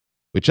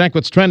We check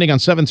what's trending on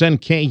 710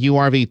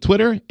 KURV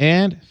Twitter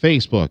and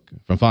Facebook.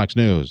 From Fox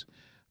News,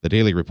 the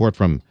daily report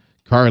from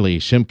Carli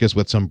Shimkus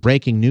with some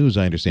breaking news,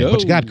 I understand.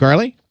 What you got,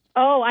 Carli?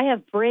 Oh, I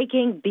have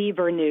breaking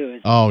Bieber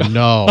news. Oh,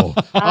 no.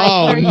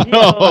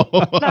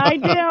 I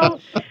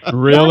do.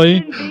 Really?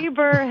 Justin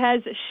Bieber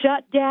has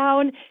shut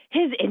down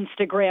his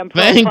Instagram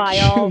Thank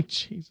profile. you,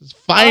 Jesus.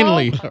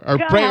 Finally, our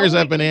God, prayers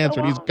have been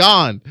answered. He's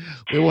gone.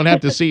 We won't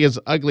have to see his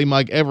ugly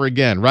mug ever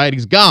again, right?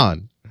 He's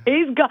gone.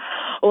 He's gone.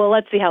 Well,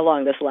 let's see how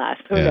long this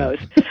lasts. Who knows?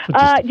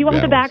 Do you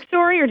want the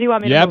backstory, or do you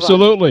want me to move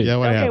absolutely. on? Yeah,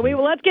 what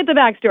happened? Let's get the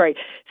backstory.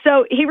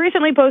 So he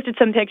recently posted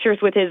some pictures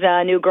with his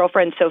new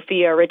girlfriend,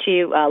 Sophia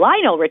Richie,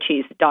 Lionel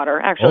Richie's daughter,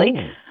 actually.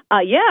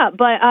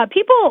 But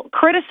people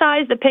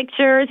criticized the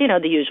pictures,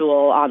 the usual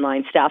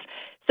online stuff.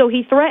 So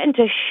he threatened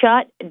to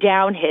shut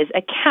down his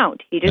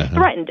account. He just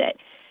threatened it.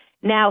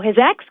 Now, his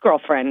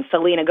ex-girlfriend,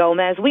 Selena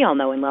Gomez, we all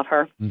know and love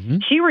her,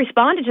 she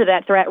responded to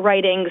that threat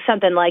writing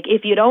something like,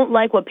 if you don't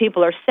like what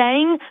people are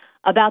saying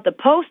about the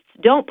posts,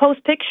 don't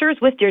post pictures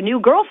with your new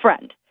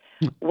girlfriend.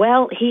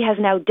 Well, he has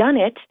now done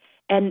it,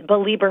 and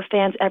Belieber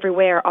fans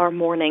everywhere are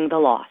mourning the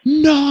loss.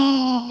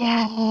 No!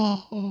 Yeah.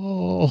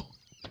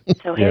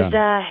 So his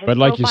but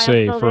like you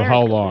say, for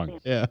how long?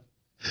 Yeah.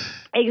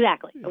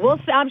 Exactly.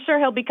 I'm sure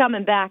he'll be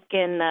coming back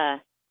in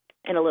a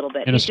little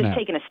bit. He's just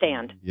taking a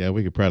stand. Yeah,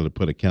 we could probably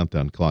put a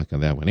countdown clock on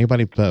that one.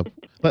 Anybody?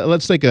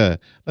 Let's make a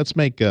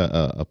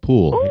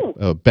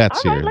pool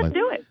bets All right, here. let's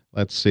do it.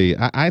 Let's see.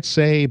 I'd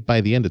say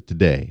by the end of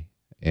today.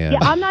 And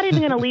I'm not even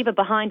going to leave it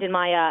behind in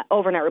my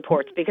overnight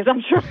reports because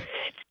I'm sure it's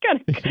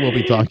going to. We'll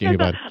be talking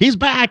about it. He's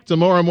back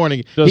tomorrow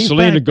morning. Does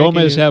Selena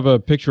Gomez have a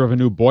picture of a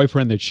new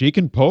boyfriend that she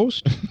can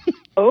post?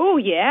 Oh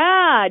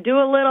yeah, do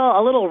a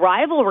little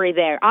rivalry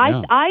there.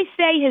 I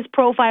say his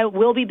profile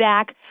will be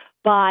back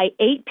by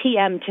 8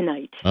 p.m.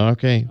 tonight.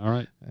 Okay. All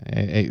right.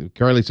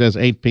 Carli says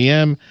 8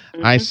 p.m.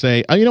 I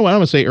say, you know what? I'm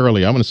going to say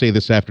early. I'm going to say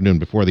this afternoon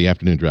before the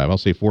afternoon drive. I'll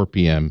say 4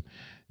 p.m.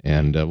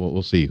 And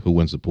we'll see who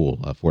wins the pool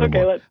for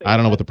tomorrow. I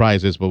don't know what the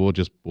prize is, but we'll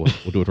do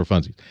it for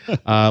funsies.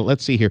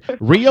 Let's see here.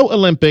 Rio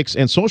Olympics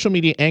and social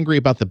media angry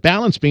about the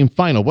balance beam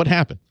final. What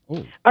happened?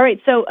 All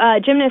right, so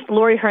gymnast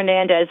Lori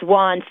Hernandez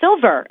won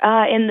silver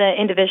in the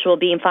individual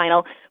beam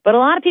final, but a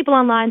lot of people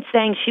online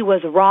saying she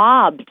was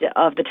robbed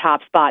of the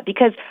top spot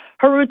because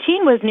her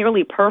routine was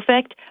nearly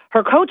perfect.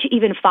 Her coach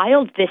even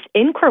filed this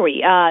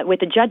inquiry with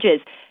the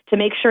judges to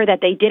make sure that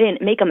they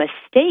didn't make a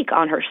mistake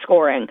on her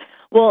scoring.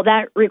 Well,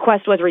 that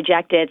request was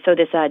rejected, so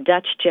this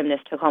Dutch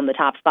gymnast took home the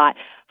top spot.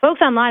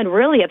 Folks online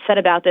really upset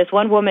about this.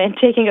 One woman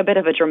taking a bit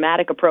of a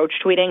dramatic approach,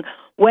 tweeting,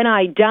 "When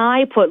I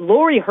die, put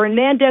Lori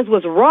Hernandez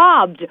was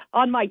robbed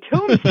on my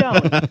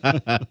tombstone."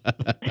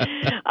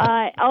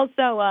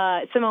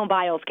 Also, Simone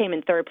Biles came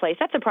in third place.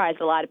 That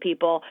surprised a lot of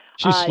people.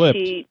 She slipped.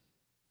 She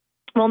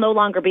will no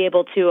longer be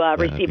able to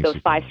receive those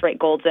 5 straight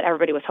golds that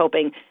everybody was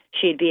hoping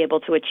she'd be able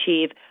to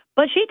achieve.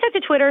 But she took to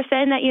Twitter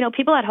saying that,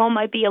 people at home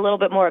might be a little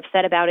bit more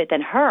upset about it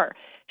than her.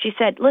 She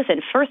said,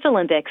 listen, first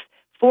Olympics,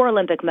 4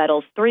 Olympic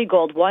medals, 3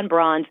 gold, 1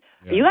 bronze.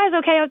 Yeah. Are you guys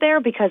okay out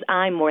there? Because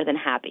I'm more than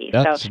happy.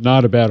 That's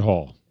not a bad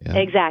haul. Yeah.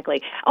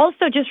 Exactly.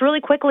 Also, just really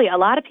quickly, a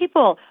lot of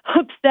people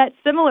upset,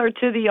 similar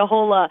to the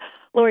whole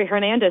Lori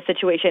Hernandez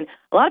situation.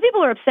 A lot of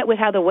people are upset with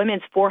how the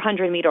women's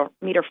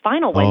 400-meter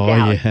final went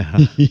down.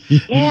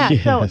 Yeah.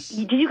 Yes.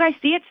 So did you guys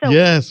see it? So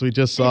yes, we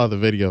just saw the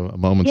video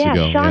moments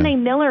ago. Shawnee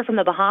Miller from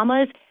the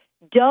Bahamas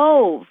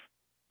dove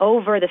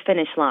over the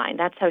finish line.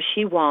 That's how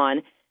she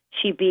won.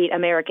 She beat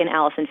American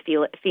Allison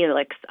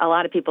Felix. A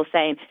lot of people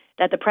saying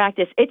that the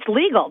practice, it's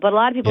legal, but a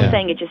lot of people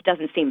saying it just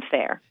doesn't seem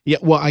fair. Yeah,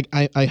 well,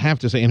 I have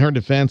to say, in her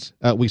defense,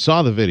 we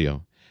saw the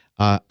video.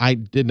 I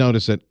did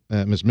notice that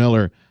Ms.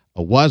 Miller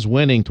was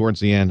winning towards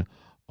the end,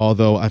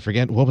 although I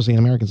forget, what was the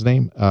American's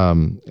name?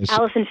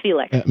 Allison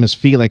Felix. Miss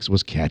Felix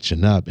was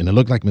catching up, and it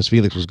looked like Miss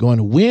Felix was going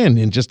to win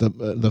in just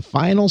the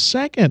final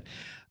second.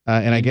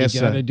 And I guess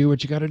you got to do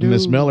what you got to do.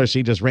 Miss Miller,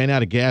 she just ran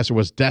out of gas or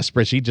was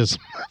desperate. She just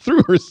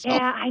threw herself.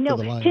 Yeah, I know.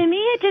 To the line. To me,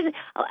 it doesn't.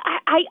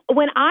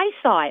 When I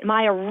saw it,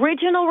 my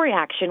original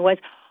reaction was,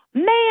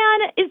 "Man,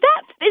 is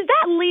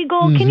that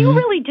legal? Mm-hmm. Can you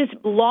really just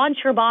launch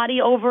your body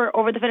over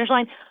the finish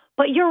line?"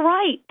 But you're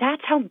right.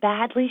 That's how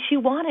badly she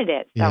wanted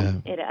it.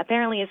 So it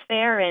apparently is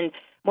fair, and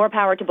more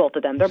power to both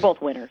of them. They're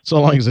both winners. So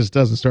long as this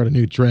doesn't start a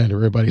new trend,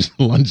 everybody's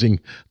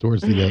lunging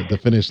towards the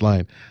finish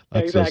line.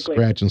 Lots of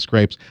scratch and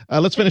scrapes.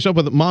 Let's finish up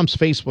with Mom's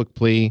Facebook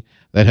plea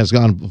that has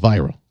gone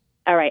viral.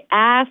 All right.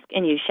 Ask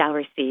and you shall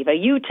receive. A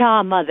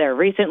Utah mother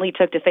recently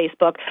took to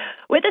Facebook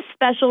with a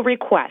special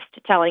request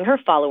telling her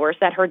followers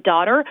that her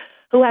daughter,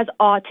 who has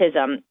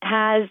autism,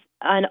 has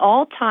an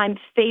all-time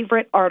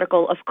favorite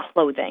article of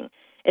clothing.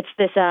 It's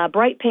this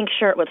bright pink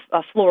shirt with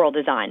a floral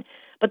design.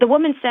 But the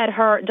woman said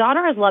her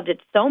daughter has loved it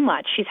so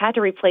much, she's had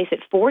to replace it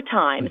 4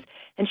 times,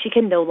 and she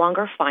can no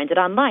longer find it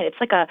online. It's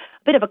like a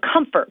bit of a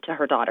comfort to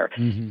her daughter.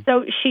 Mm-hmm.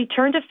 So she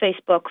turned to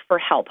Facebook for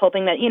help,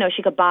 hoping that,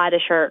 she could buy the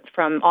shirt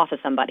off of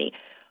somebody.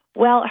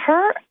 Well,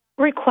 her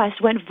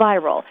request went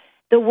viral.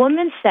 The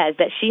woman says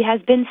that she has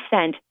been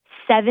sent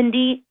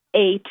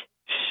 78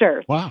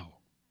 shirts. Wow.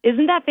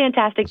 Isn't that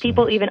fantastic? That's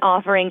people nice. Even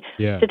offering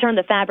to turn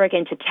the fabric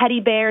into teddy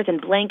bears and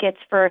blankets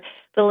for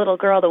the little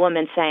girl. The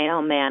woman saying,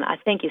 "Oh man, I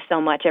thank you so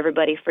much,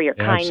 everybody, for your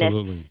kindness."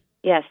 Absolutely.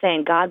 Yeah,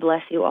 saying, "God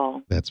bless you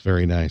all." That's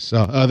very nice.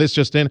 So this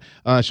just in,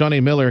 Shawnee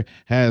Miller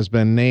has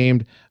been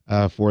named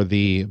for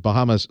the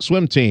Bahamas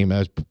swim team.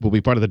 Will be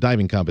part of the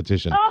diving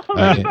competition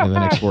in the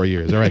next 4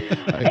 years. All right.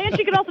 And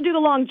she can also do the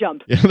long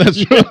jump. Yeah,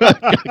 that's true.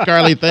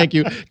 Carli, thank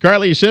you.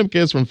 Carli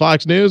Shimkus from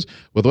Fox News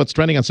with what's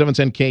trending on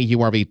 710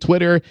 KURV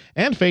Twitter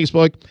and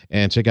Facebook.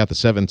 And check out the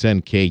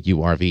 710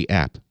 KURV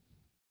app.